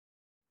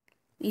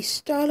We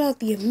start out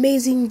the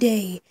amazing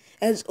day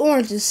as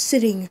Orange is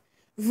sitting,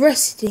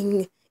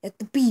 resting at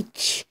the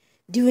beach,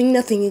 doing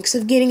nothing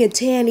except getting a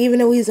tan, even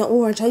though he's an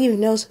orange. How even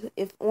knows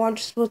if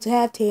Orange is supposed to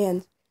have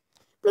tans?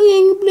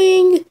 Bling,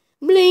 bling,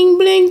 bling,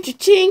 bling,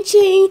 cha-ching,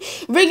 ching,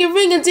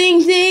 ring a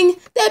ding,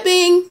 that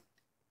bing.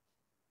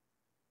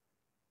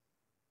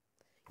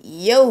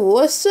 Yo,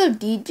 what's up,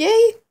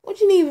 DJ?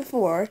 What you need it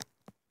for?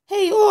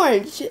 Hey,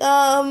 Orange,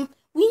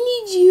 we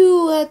need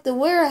you at the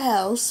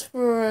warehouse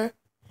for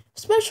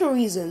special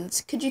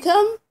reasons. Could you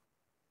come?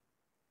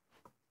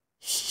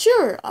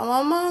 Sure,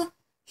 I'm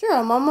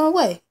on my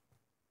way.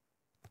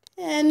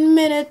 10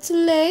 minutes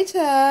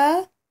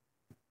later.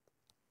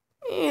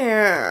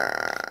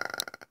 Yeah.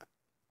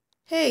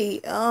 Hey,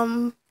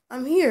 I'm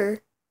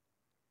here.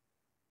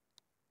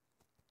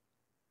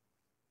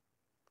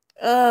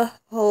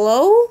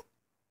 Hello?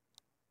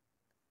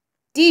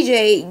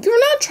 DJ, you're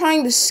not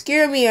trying to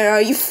scare me,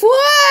 are you?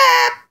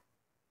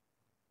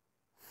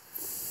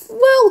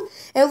 Well,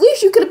 at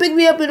least you could have picked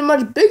me up in a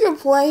much bigger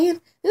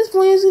plane. This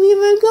plane isn't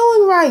even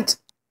going right.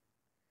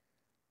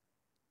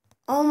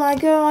 Oh my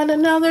god,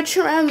 another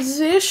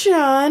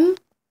transition.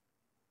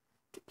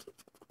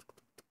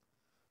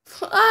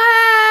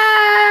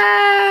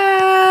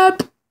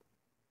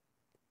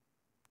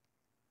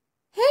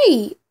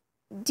 Hey,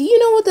 do you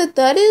know what that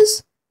thud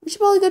is? We should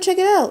probably go check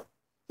it out.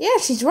 Yeah,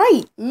 she's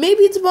right.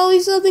 Maybe it's probably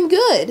something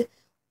good.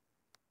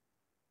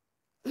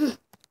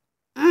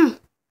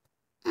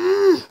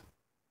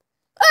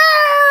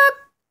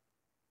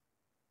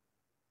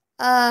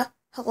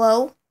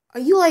 Hello? Are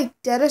you, like,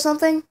 dead or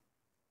something?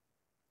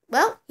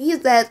 Well, he's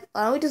dead.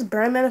 Why don't we just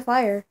burn him in a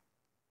fire?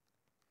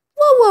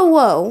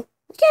 Whoa.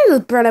 We can't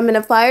just burn him in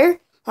a fire.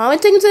 Why don't we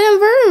take him to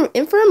the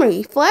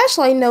infirmary?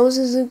 Flashlight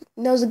knows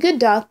a good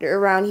doctor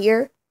around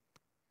here.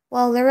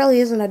 Well, there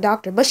really isn't a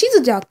doctor, but she's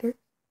a doctor.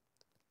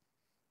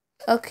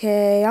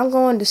 Okay, I'm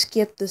going to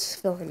skip this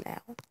filler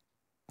now.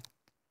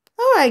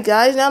 Alright,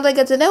 guys, now that I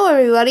get to know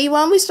everybody,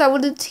 why don't we start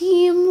with the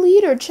team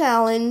leader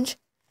challenge?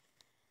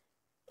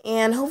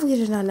 And hopefully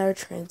there's not another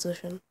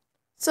transition.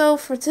 So,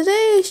 for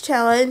today's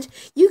challenge,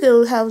 you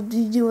could have to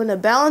be doing a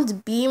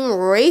balanced beam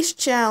race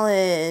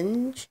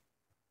challenge.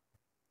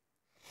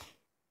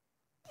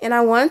 And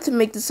I wanted to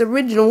make this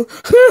original.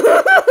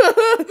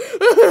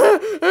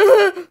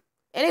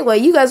 Anyway,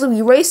 you guys will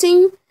be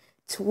racing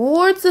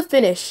towards the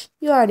finish.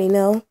 You already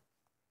know.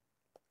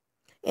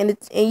 And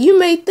you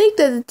may think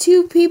that the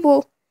 2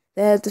 people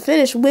that have to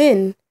finish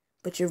win,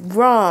 but you're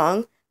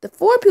wrong. The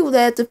 4 people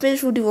that have to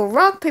finish will do a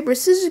rock, paper,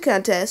 scissors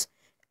contest,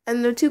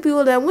 and the 2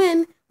 people that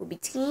win will be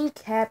team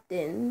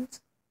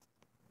captains.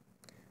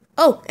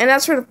 Oh, and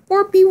as for the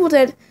 4 people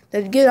that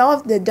get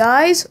off, that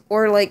dies,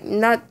 or like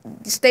not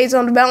stays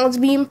on the balance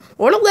beam,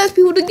 or the last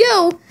people to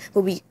go,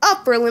 will be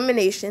up for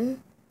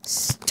elimination.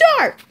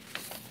 Start!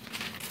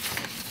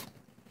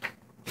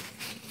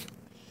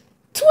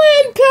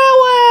 Twin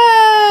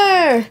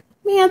power!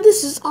 Man,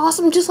 this is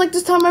awesome, just like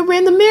this time I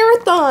ran the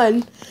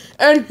marathon.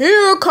 And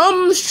here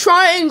comes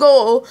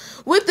Triangle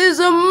with this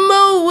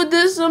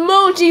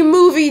emoji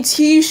movie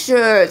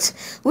t-shirt,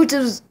 which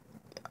is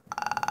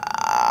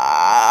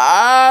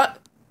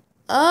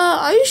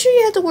are you sure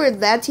you have to wear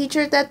that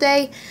t-shirt that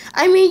day?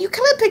 I mean, you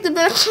could have picked a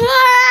better.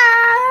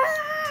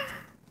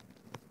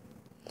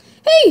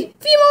 Hey,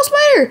 female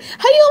spider!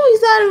 How you always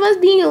thought of us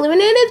being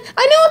eliminated?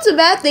 I know it's a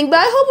bad thing, but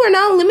I hope we're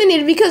not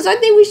eliminated because I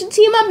think we should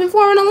team up and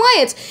form an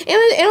alliance.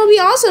 And it'll be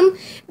awesome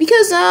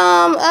because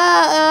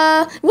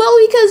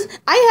because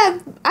I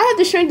have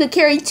the strength to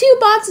carry 2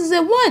 boxes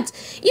at once.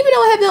 Even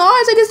though I have no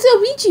arms, I can still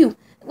beat you.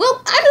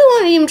 Well, I don't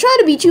want to even try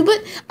to beat you, but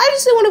I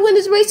just still want to win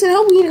this race and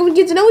hope we can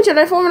get to know each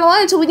other and form an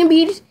alliance so we can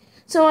be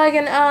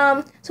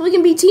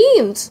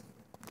teams.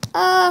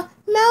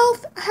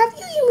 Mouth, have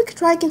you even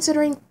tried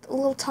considering a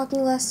little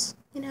talking less,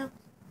 you know?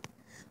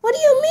 What do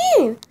you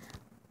mean?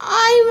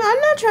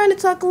 I'm not trying to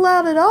talk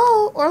loud at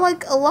all, or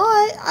like a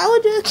lot. I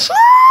would just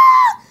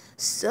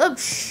Sup,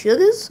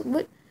 sugars?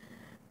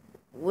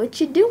 What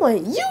you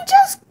doing? You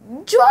just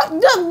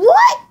dropped the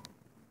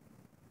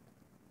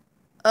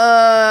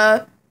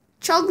what?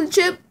 Chocolate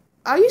chip,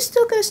 are you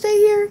still gonna stay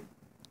here?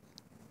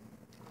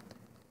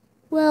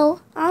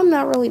 Well, I'm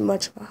not really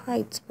much of a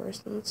heights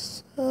person,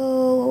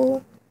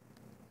 so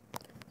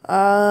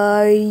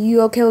are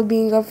you okay with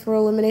being up for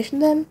elimination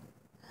then?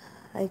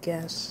 I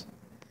guess.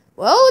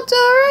 Well, it's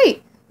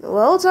alright.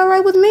 Well, it's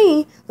alright with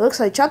me. Looks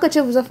like Chocolate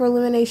Chip was up for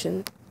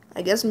elimination.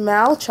 I guess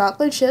Mal,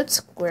 Chocolate Chip,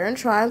 Square, and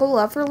Triangle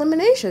up for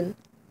elimination.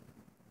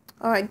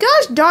 Alright,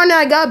 gosh darn it,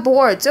 I got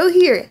bored. So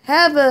here,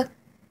 have it.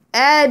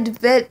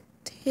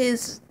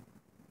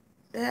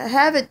 Dang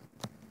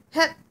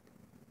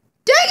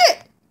it!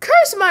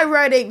 Curse my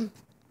writing!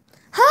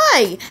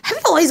 Hi! Have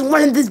you always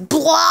wanted this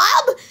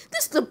blob?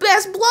 This is the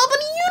best blob in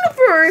the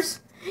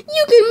universe! You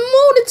can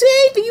mold it to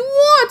anything you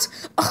want!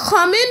 A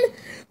humming,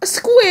 a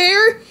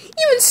square,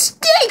 even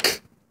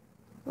steak!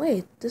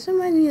 Wait, this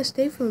reminds me of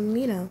steak from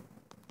Amino.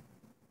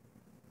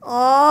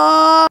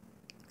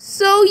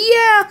 So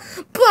yeah,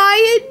 buy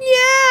it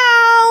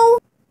now!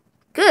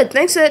 Good,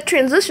 thanks to that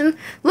transition.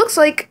 Looks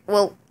like,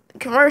 well,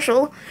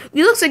 commercial.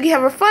 You looks like you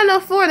have a final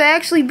four that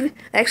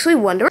actually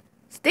wonder.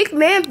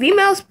 Stickman,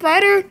 female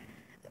spider,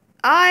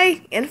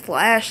 eye, and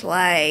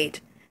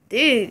flashlight.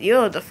 Dude,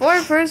 you're the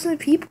four-person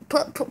people.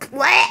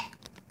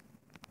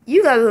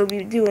 You guys will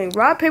be doing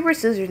rock, paper,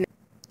 scissors now.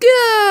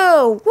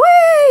 Go!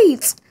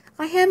 Wait!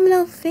 I have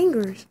no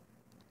fingers.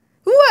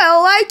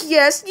 Well, I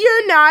guess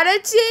you're not a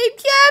team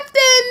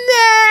captain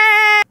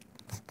then!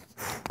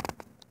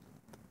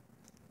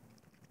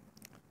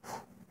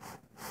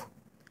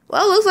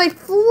 Well, looks like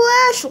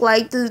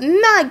Flashlight does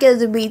not get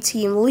to be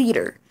team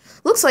leader.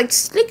 Looks like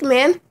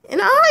Stickman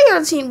and I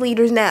are team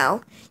leaders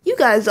now. You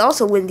guys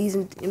also win these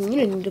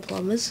immunity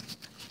diplomas,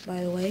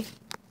 by the way.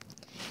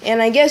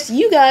 And I guess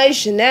you guys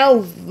should now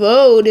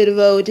vote. You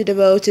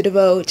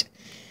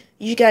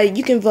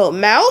can vote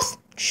mouth,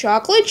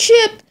 chocolate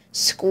chip,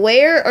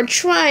 square, or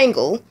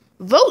triangle.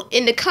 Vote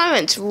in the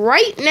comments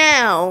right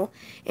now.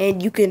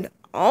 And you can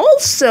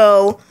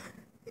also,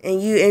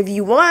 if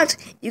you want,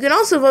 you can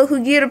also vote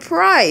who get a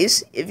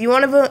prize. If you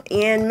want to vote,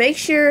 and make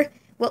sure,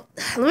 well,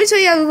 let me tell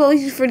you how to vote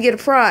for to get a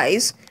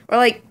prize. Or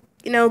like,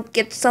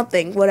 get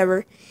something,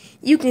 whatever.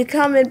 You can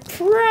comment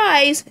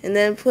prize, and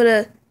then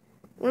put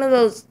one of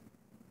those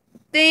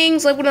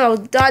things, like one of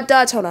those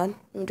dots. Hold on,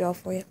 let me draw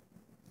for you.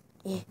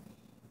 Yeah.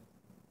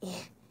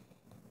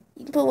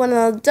 You can put one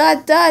of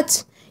those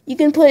dots. You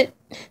can put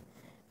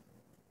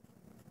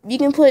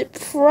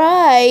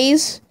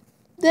prize,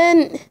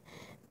 then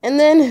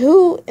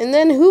whoever,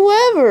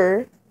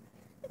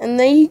 and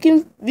then you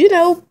can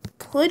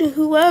put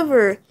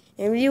whoever.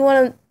 And if you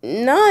want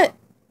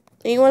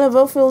to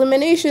vote for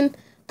elimination,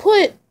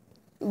 put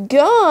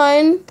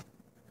gone.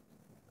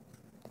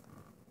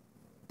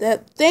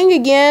 That thing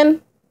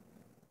again.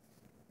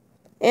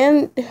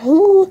 And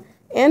whoever.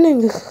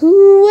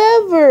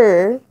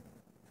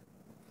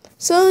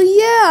 So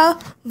yeah,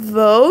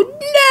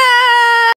 vote now.